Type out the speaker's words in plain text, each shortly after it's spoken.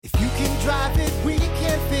drive it, we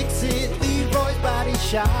can fix it. Leroy's Body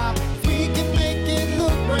Shop. We can make it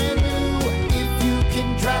look brand new. If you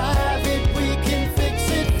can drive it, we can fix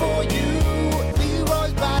it for you.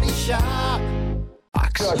 Leroy's Body Shop. I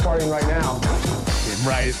feel like partying right now.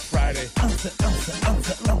 Right, it's Friday.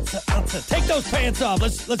 Take those pants off.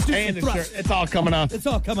 Let's do some thrust. It's all coming off. It's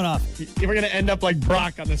all coming off. You were going to end up like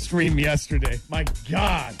Brock on the stream yesterday. My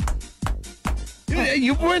God.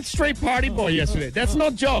 You weren't straight party boy yesterday. That's no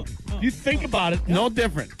joke. You think about it, no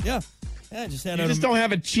different. Yeah. You just don't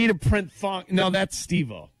have a cheetah print font. No, that's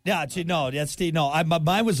Steve-O. Yeah, no, that's Steve. No,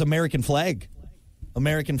 mine was American flag.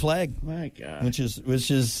 American flag. My God. Which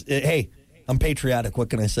is hey, I'm patriotic. What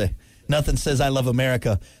can I say? Nothing says I love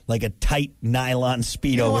America like a tight nylon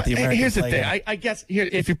Speedo with the American Here's flag. the thing. I guess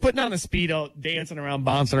if you're putting on a Speedo, dancing around,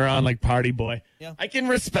 bouncing around like party boy, I can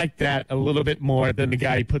respect that a little bit more than the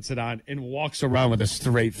guy who puts it on and walks around with a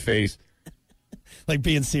straight face. Like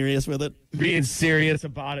being serious with it? Being serious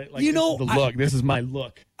about it. Like, this is my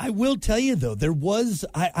look. I will tell you, though, there was,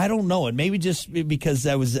 I don't know, and maybe just because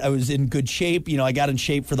I was in good shape. You know, I got in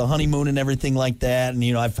shape for the honeymoon and everything like that. And,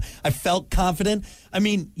 you know, I felt confident. I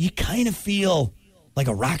mean, you kind of feel like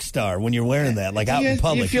a rock star when you're wearing that, like out in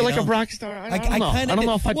public. You feel like a rock star? I don't know. I don't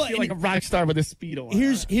know if I feel like a rock star with a Speedo on.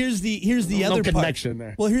 Here's the other part. Connection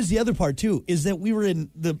there. Well, here's the other part too. Is that we were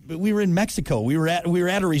in Mexico. We were at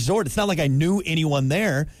a resort. It's not like I knew anyone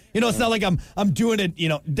there. You know, it's not like I'm doing it, you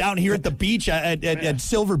know, down here at the beach at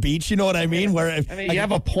Silver Beach. You know what I mean? Where you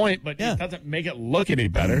have a point, but it doesn't make it look any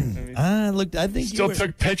better. I think still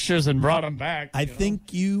took pictures and brought them back. I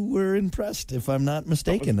think you were impressed, if I'm not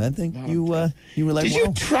mistaken. I think you were like, Did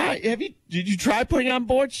you try? Did you try putting on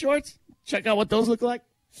board shorts? Check out what those look like.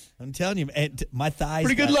 I'm telling you, my thighs.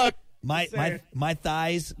 Pretty good luck. My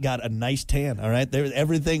thighs got a nice tan. All right,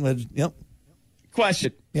 everything was. Yep.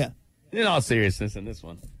 Question. Yeah. In all seriousness, in this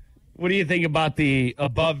one. What do you think about the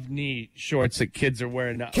above-knee shorts that kids are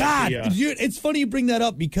wearing now? God, it's funny you bring that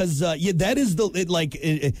up because, that is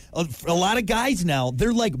a lot of guys now,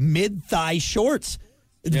 they're like mid-thigh shorts.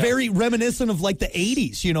 It's very reminiscent of like the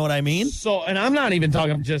 80s, you know what I mean? So, and I'm not even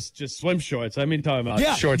talking just swim shorts. I mean talking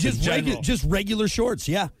about shorts in general. Just regular shorts,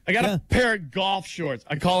 yeah. I got a pair of golf shorts.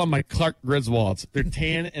 I call them my Clark Griswolds. They're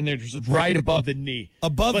tan and they're just right above the knee.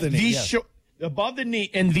 Above the knee, above the knee,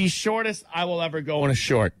 and the shortest I will ever go in a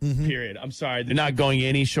short, period. I'm sorry. They're not going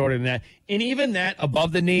any shorter than that. And even that,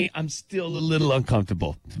 above the knee, I'm still a little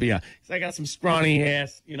uncomfortable, to be honest. I got some scrawny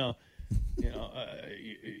ass,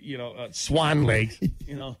 swan legs,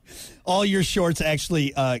 All your shorts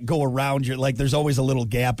actually go around your, like there's always a little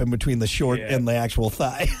gap in between the short and the actual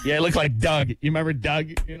thigh. Yeah, it looks like Doug. You remember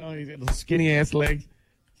Doug? You know, he's got those skinny ass legs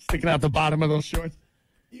sticking out the bottom of those shorts.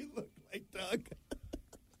 You look like Doug.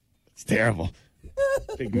 It's terrible.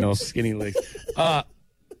 Big nose, skinny legs.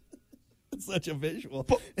 It's such a visual.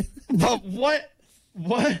 But what?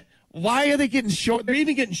 Why are they getting short? They're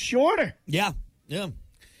even getting shorter. Yeah.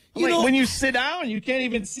 When you sit down, you can't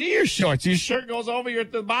even see your shorts. Your shirt goes over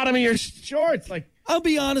the bottom of your shorts. Like, I'll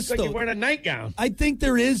be honest, it's like though. You're wearing a nightgown. I think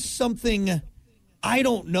there is something. I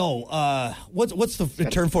don't know. What's the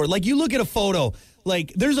term for it? Like, you look at a photo.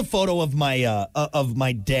 Like, there's a photo of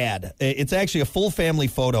my dad. It's actually a full family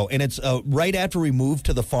photo, and it's right after we moved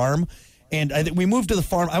to the farm. And I think we moved to the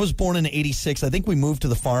farm. I was born in '86. I think we moved to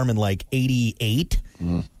the farm in like '88.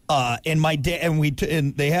 And my dad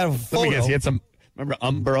and they had a photo. Let me guess. He had some. Remember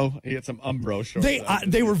Umbro? He had some Umbro shorts.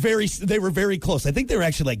 They were very close. I think they were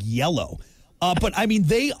actually like yellow. But I mean,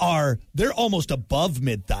 they're almost above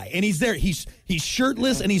mid thigh, and he's there. He's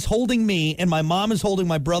shirtless, and he's holding me, and my mom is holding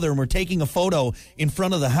my brother, and we're taking a photo in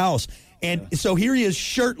front of the house. And so here he is,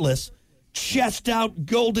 shirtless, chest out,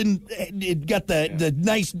 golden, got the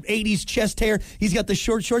nice '80s chest hair. He's got the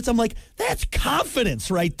short shorts. I'm like, that's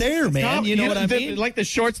confidence right there, man. You know what I mean? Like the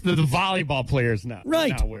shorts that the volleyball players now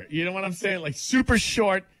wear. You know what I'm saying? Like super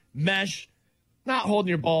short mesh, not holding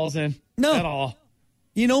your balls in at all.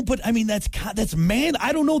 You know, but I mean, that's man.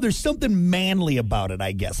 I don't know. There's something manly about it,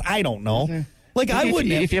 I guess. I don't know. Like, I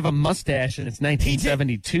wouldn't. If you have a mustache and it's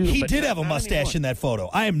 1972. He did have a mustache in that photo.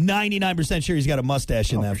 I am 99% sure he's got a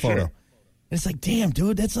mustache in that photo. Sure. And it's like, damn,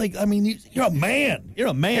 dude, that's like, I mean, you're a man. You're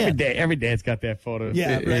a man. Every dad's got that photo.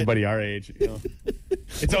 Yeah, right. Everybody our age, you know.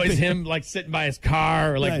 It's always him, like, sitting by his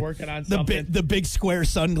car or, like, working on something. The big square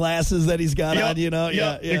sunglasses that he's got on, you know.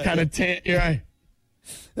 Yeah. They're kind of tan. You're right.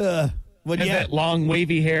 But that long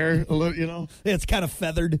wavy hair, you know. It's kind of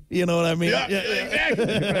feathered, you know what I mean? Yeah. Exactly.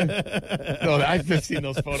 No, I've seen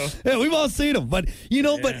those photos. Yeah, we've all seen them, but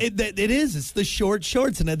but it's the short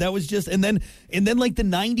shorts, and that was just, and then like the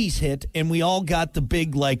 '90s hit, and we all got the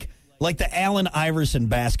big like Like the Allen Iverson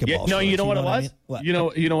basketball. No, you know what it was? I mean? What?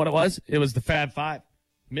 You know what it was? It was the Fab Five.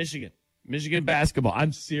 Michigan basketball.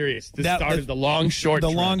 I'm serious. This started the long short. The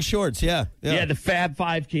trend. long shorts, yeah. Yeah, the Fab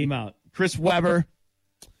Five came out. Chris Webber,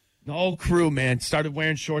 the whole crew, man, started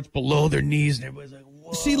wearing shorts below their knees, and everybody's like,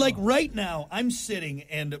 whoa. See, like right now, I'm sitting,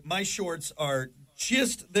 and my shorts are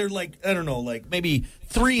they're like, I don't know, like maybe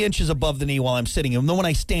 3 inches above the knee while I'm sitting. And then when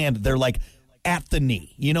I stand, they're like at the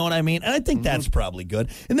knee. You know what I mean? And I think that's probably good.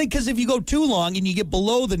 And then because if you go too long and you get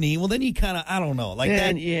below the knee, well, then you kind of, I don't know. Like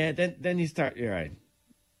then, that. Yeah, then you start, you're right.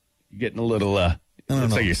 You're getting a little,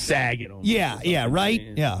 looks like you're sagging. Yeah, right?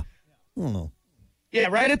 Yeah. I don't know. Yeah,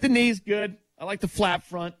 right at the knees, good. I like the flat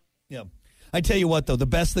front. Yeah. I tell you what, though, the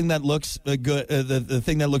best thing that looks good, the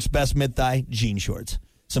thing that looks best mid-thigh, jean shorts.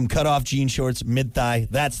 Some cut-off jean shorts, mid-thigh,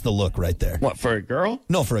 that's the look right there. What, for a girl?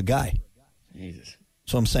 No, for a guy. Jesus.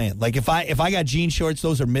 That's what I'm saying. Like, if I got jean shorts,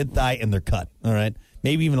 those are mid-thigh and they're cut, all right?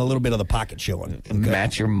 Maybe even a little bit of the pocket showing. Okay.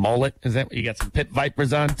 Match your mullet? Is that what you got some pit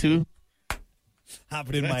vipers on, too?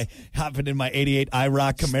 Hopping in my 88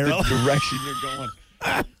 IROC Camaro. The direction you're going.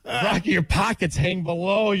 Rocky, your pockets hang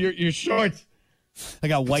below your shorts. I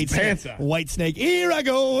got white snake. Here I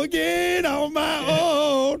go again on my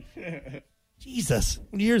own. Jesus,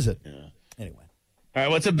 what year is it? Yeah. Anyway, all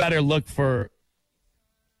right. What's a better look for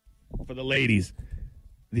the ladies?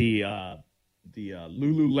 The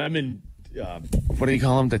Lululemon. What do you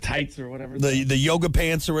call them? The tights or whatever. The yoga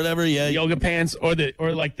pants or whatever. Yeah, the yoga pants or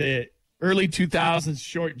like the early 2000s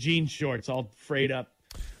short jean shorts, all frayed up.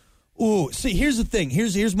 Ooh, see, here's the thing.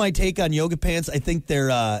 Here's my take on yoga pants. I think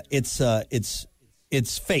they're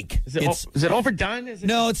it's fake. Is it overdone?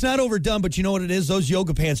 No, it's not overdone, but you know what it is? Those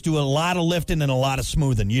yoga pants do a lot of lifting and a lot of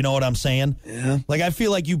smoothing. You know what I'm saying? Yeah. Like, I feel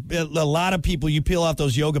like a lot of people, you peel off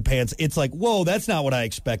those yoga pants, it's like, whoa, that's not what I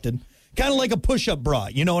expected. Kind of like a push-up bra.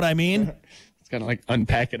 You know what I mean? It's kind of like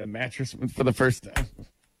unpacking a mattress for the first time.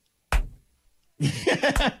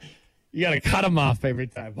 You got to cut them off every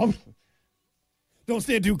time. Don't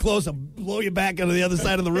stand too close. I'll blow you back onto the other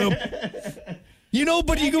side of the room. You know,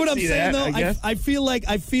 but you get what I'm saying, though? I feel like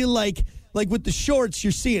with the shorts,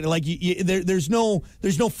 you're seeing it. Like, there's no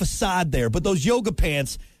facade there. But those yoga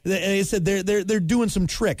pants, they said they're doing some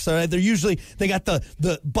tricks. All right? They got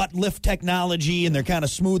the butt lift technology, and they're kind of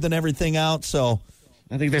smoothing everything out. So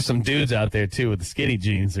I think there's some dudes out there, too, with the skinny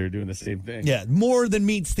jeans that are doing the same thing. Yeah, more than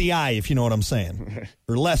meets the eye, if you know what I'm saying.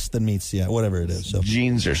 Or less than meets the eye, whatever it is. So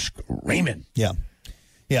jeans are screaming. Yeah.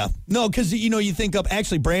 Yeah. No, because, you think up,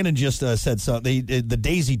 actually, Brandon just said something, the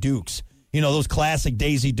Daisy Dukes. You know, those classic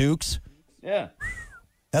Daisy Dukes? Yeah.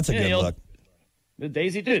 That's a good look. The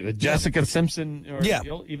Daisy Duke, the Jessica Simpson. Or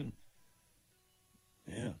even.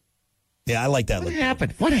 Yeah. Yeah, I like that look.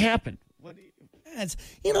 What happened?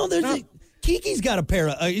 Kiki's got a pair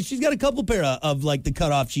of, she's got a couple pair of like the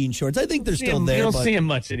cutoff jean shorts. I think they're still there. You don't see them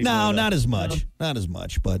much anymore. No, not as much. Not as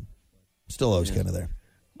much, but still always kind of there.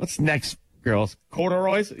 What's next, girls?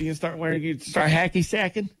 Corduroys? You start hacky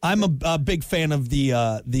sacking? I'm a big fan of the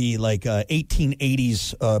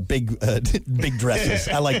 1880s big dresses.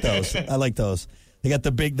 I like those. They got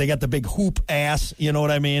the big hoop ass. You know what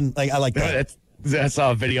I mean? Like, I like that. I saw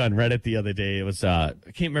a video on Reddit the other day. It was I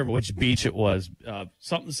can't remember which beach it was.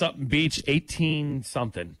 Something beach 18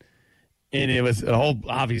 something. And it was a whole,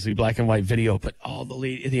 obviously, black and white video, but all the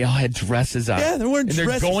ladies, they all had dresses on. Yeah, they're wearing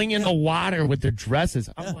dresses. They're going in the water with their dresses.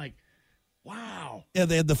 I'm like, wow. Yeah,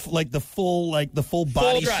 they had the full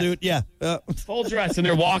body suit. Yeah. Full dress, and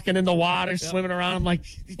they're walking in the water, swimming around. I'm like,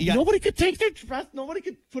 nobody could take their dress. Nobody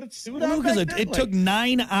could put a suit on. Because it took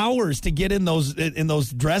 9 hours to get in those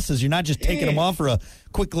dresses. You're not just taking them off for a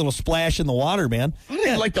quick little splash in the water, man. I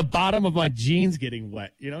didn't like the bottom of my jeans getting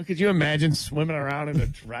wet. Could you imagine swimming around in a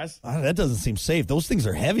dress? That doesn't seem safe. Those things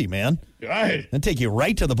are heavy, man. Right. They take you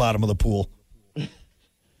right to the bottom of the pool.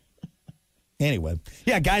 Anyway,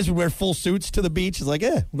 yeah, guys would wear full suits to the beach. It's like,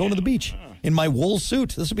 I'm going to the beach in my wool suit.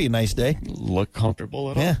 This would be a nice day. Look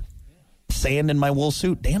comfortable at all. Yeah. Sand in my wool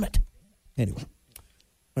suit. Damn it. Anyway.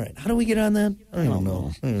 All right. How do we get on that? I don't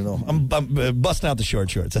know. I'm busting out the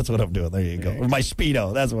short shorts. That's what I'm doing. There you go. Or my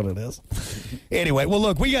Speedo. That's what it is. Anyway, well,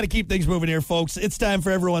 look, we got to keep things moving here, folks. It's time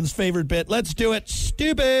for everyone's favorite bit. Let's do it.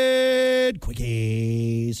 Stupid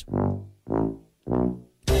Quickies.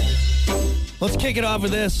 Let's kick it off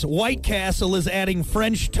with this. White Castle is adding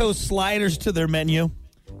French toast sliders to their menu.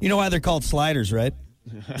 You know why they're called sliders, right?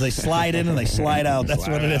 They slide in and they slide out. That's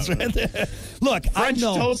what it is right there. Look, French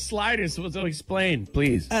toast sliders. So explain,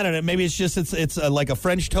 please. I don't know. Maybe it's like a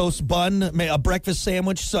French toast bun, a breakfast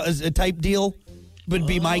sandwich type deal. would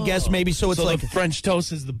be my guess. Maybe so. It's so like the French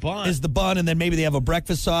toast is the bun. and then maybe they have a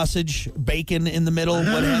breakfast sausage, bacon in the middle.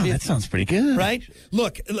 What have you? That sounds pretty good, Right?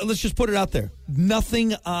 Look, let's just put it out there.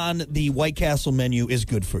 Nothing on the White Castle menu is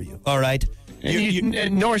good for you. All right.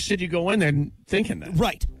 And nor should you go in there thinking that.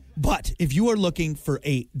 Right. But if you are looking for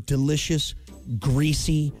a delicious,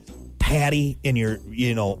 greasy patty and you're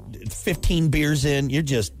 15 beers in,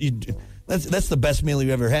 that's the best meal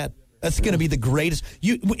you've ever had. That's going to be the greatest.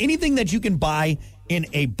 Anything that you can buy in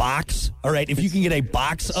a box, all right, if you can get a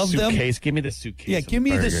box of them. Suitcase. Give me the suitcase. Yeah, give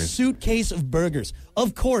me the suitcase of burgers.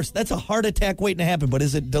 Of course, that's a heart attack waiting to happen, but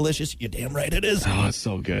is it delicious? You're damn right it is. Oh, it's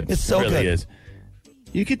so good. It really good. is.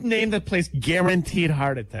 You could name the place Guaranteed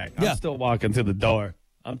Heart Attack. I'm still walking through the door.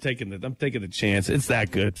 I'm taking the chance. It's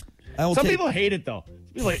that good. Some people hate it though.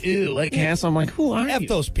 People are like, ew, White Castle. I'm like, who are F you?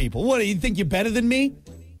 those people. What, do you think you're better than me?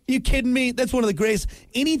 You kidding me? That's one of the greatest.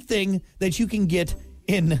 Anything that you can get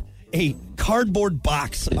in a cardboard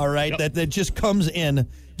box, all right, that just comes in.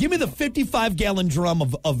 Give me the 55-gallon drum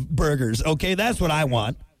of burgers, okay? That's what I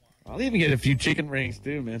want. I'll even get a few chicken rings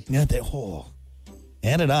too, man. Yeah,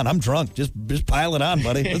 add it on. I'm drunk. Just pile it on,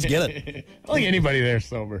 buddy. Let's get it. I don't think anybody there's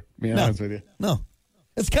sober, to be honest with you. No.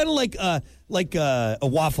 It's kind of like a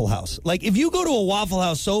Waffle House. Like, if you go to a Waffle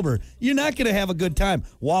House sober, you're not going to have a good time.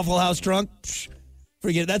 Waffle House drunk,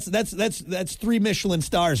 forget it. That's 3 Michelin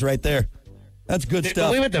stars right there. That's good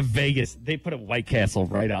stuff. When we went to Vegas, they put a White Castle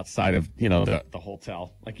right outside of the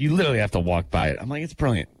hotel. Like, you literally have to walk by it. I'm like, it's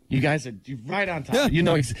brilliant. You guys are right on top.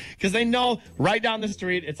 Yeah. Because they know right down the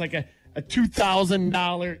street, it's like a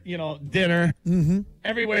 $2,000 dinner. Mm-hmm.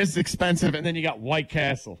 Everywhere is expensive, and then you got White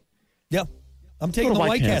Castle. Yep. I'm taking the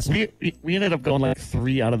White Castle. We ended up going like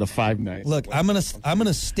 3 out of the 5 nights. Look, I'm gonna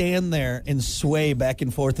stand there and sway back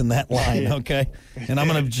and forth in that line, okay? And I'm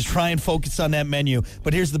gonna just try and focus on that menu.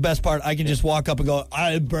 But here's the best part: I can just walk up and go,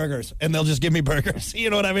 "I have burgers," and they'll just give me burgers. You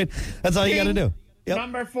know what I mean? That's all you got to do. Yep.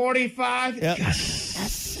 Number 45. Yep.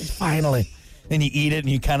 Yes, finally. And you eat it, and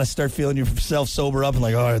you kind of start feeling yourself sober up, and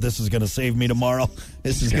like, oh, this is going to save me tomorrow.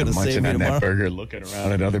 This is going to save me tomorrow. That burger, looking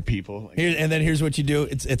around at other people. And then here's what you do.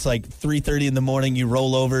 It's like 3:30 in the morning. You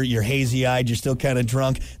roll over. You're hazy-eyed. You're still kind of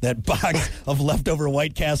drunk. That box of leftover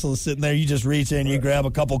White Castle is sitting there. You just reach in. You grab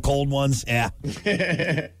a couple cold ones. Yeah.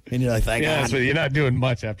 And you're like, thank God. So you're not doing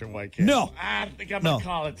much after White Castle. No. I think I'm going to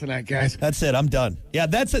call it tonight, guys. That's it. I'm done. Yeah,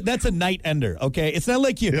 that's a night ender, okay? It's not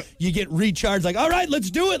like you get recharged like, all right, let's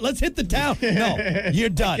do it. Let's hit the town. No, you're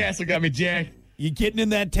done. White Castle got me jacked. You're getting in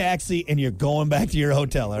that taxi, and you're going back to your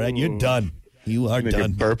hotel, all right? You're done. You are done. You're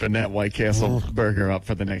burping that White Castle burger up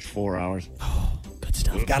for the next 4 hours. Oh, good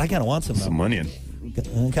stuff. God, I kind of want some now. Some onion.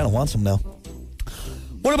 I kind of want some now.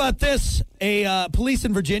 What about this? Police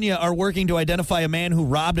in Virginia are working to identify a man who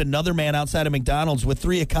robbed another man outside of McDonald's with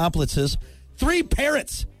 3 accomplices, 3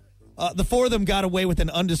 parrots. The 4 of them got away with an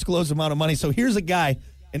undisclosed amount of money. So here's a guy,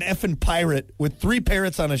 an effing pirate, with 3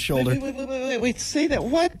 parrots on his shoulder. Wait, say that.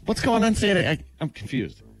 What? What's going on? Say that. I'm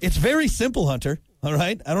confused. It's very simple, Hunter. All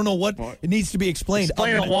right? I don't know what it needs to be explained.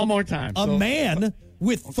 Explain it one more time. A man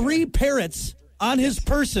with 3 parrots on his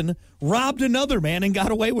person robbed another man and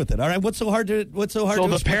got away with it. All right, what's so hard to So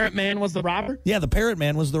the parrot man was the robber? Yeah, the parrot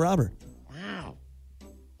man was the robber. Wow.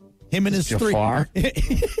 Him and his Jafar? 3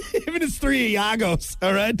 him and his 3 Iagos,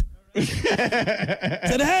 all right?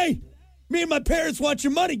 Said, hey, me and my parents want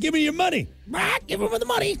your money. Give me your money. Give him the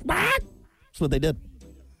money. That's what they did.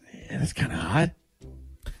 Yeah, that's kind of odd.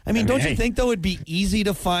 I mean, don't you think, though, it'd be easy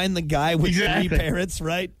to find the guy with 3 parrots,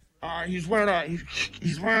 right? He's wearing a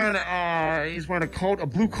coat, a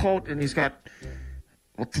blue coat, and he's got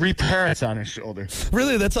 3 parrots on his shoulder.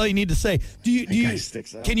 Really, that's all you need to say. Guy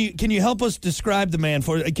sticks out. Can you help us describe the man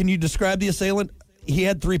can you describe the assailant? He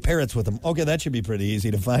had 3 parrots with him. Okay, that should be pretty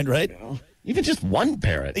easy to find, right? Even just one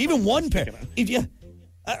parrot. Even one parrot. If you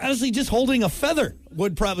honestly just holding a feather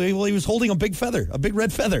would probably. Well, he was holding a big feather, a big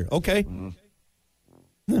red feather. Okay.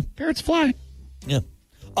 Parrots fly. Yeah.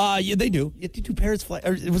 Yeah, they do. Do parrots fly?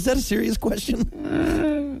 Was that a serious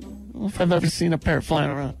question? If I've ever seen a parrot flying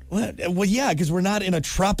around. Well, yeah, because we're not in a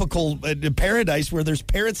tropical paradise where there's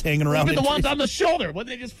parrots hanging around. Even the ones on the shoulder. Wouldn't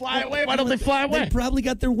they just fly away? Why don't they fly away? They probably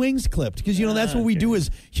got their wings clipped because, that's what we do as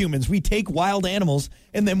humans. We take wild animals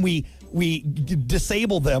and then we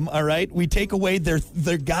disable them, all right? We take away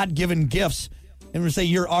their God-given gifts and we say,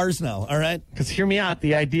 you're ours now, all right? Because hear me out.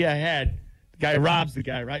 The idea I had, the guy robs the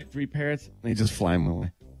guy, right? 3 parrots, and they just fly him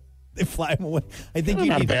away. They fly him away. I think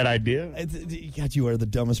not a bad idea. God, you are the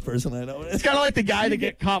dumbest person I know. It's kind of like the guy that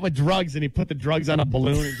get caught with drugs and he put the drugs on a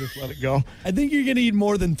balloon and just let it go. I think you're going to need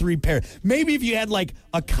more than 3 parrots. Maybe if you had like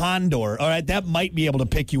a condor, all right, that might be able to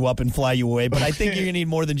pick you up and fly you away. But I think you're going to need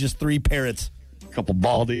more than just 3 parrots. couple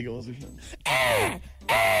bald eagles or something.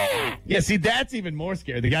 Yeah, see, that's even more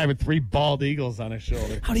scary. The guy with 3 bald eagles on his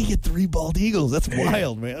shoulder. How do you get 3 bald eagles? That's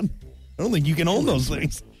wild, man. I don't think you can own those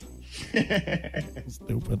things.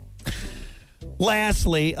 Stupid.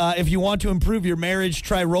 Lastly, if you want to improve your marriage,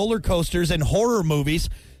 try roller coasters and horror movies.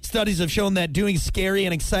 Studies have shown that doing scary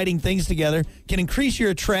and exciting things together can increase your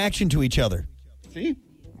attraction to each other. See?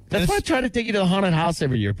 That's why I try to take you to the haunted house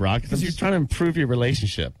every year, Brock, because I'm just trying to improve your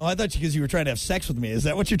relationship. Oh, I thought because you were trying to have sex with me. Is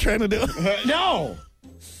that what you're trying to do? No!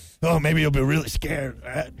 Oh, maybe you'll be really scared.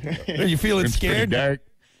 Are you feeling It's pretty scared? dark.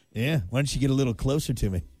 Yeah. Why don't you get a little closer to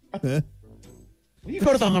me? Huh? Will you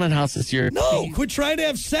go to the haunted house this year? No, quit trying to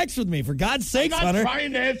have sex with me, for God's sakes, I'm not Hunter.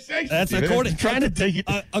 trying to have sex That's with you. according I'm trying to take you.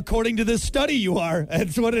 according to this study. You are.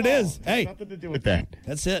 That's what it is. Hey, Nothing to do with that.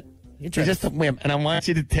 that's it. You're You're trying just to, a whim, and I want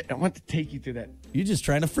you to. I want to take you through that. you're just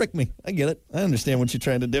trying to frick me. I get it. I understand what you're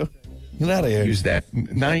trying to do. Get out of here. Use that.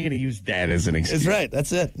 Now you're going to use that as an excuse. That's right.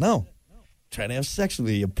 That's it. No, trying to have sex with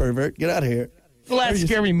you pervert. Get out of here. What's the last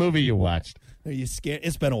scary movie you watched? Are you scared?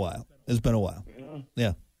 It's been a while.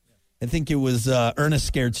 Yeah. I think it was Ernest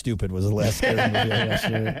Scared Stupid was the last scary movie I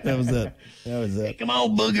watched. That was it. Come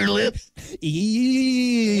on, booger lips.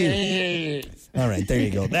 All right, there you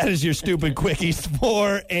go. That is your stupid quickies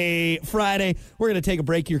for a Friday. We're going to take a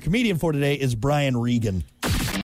break. Your comedian for today is Brian Regan.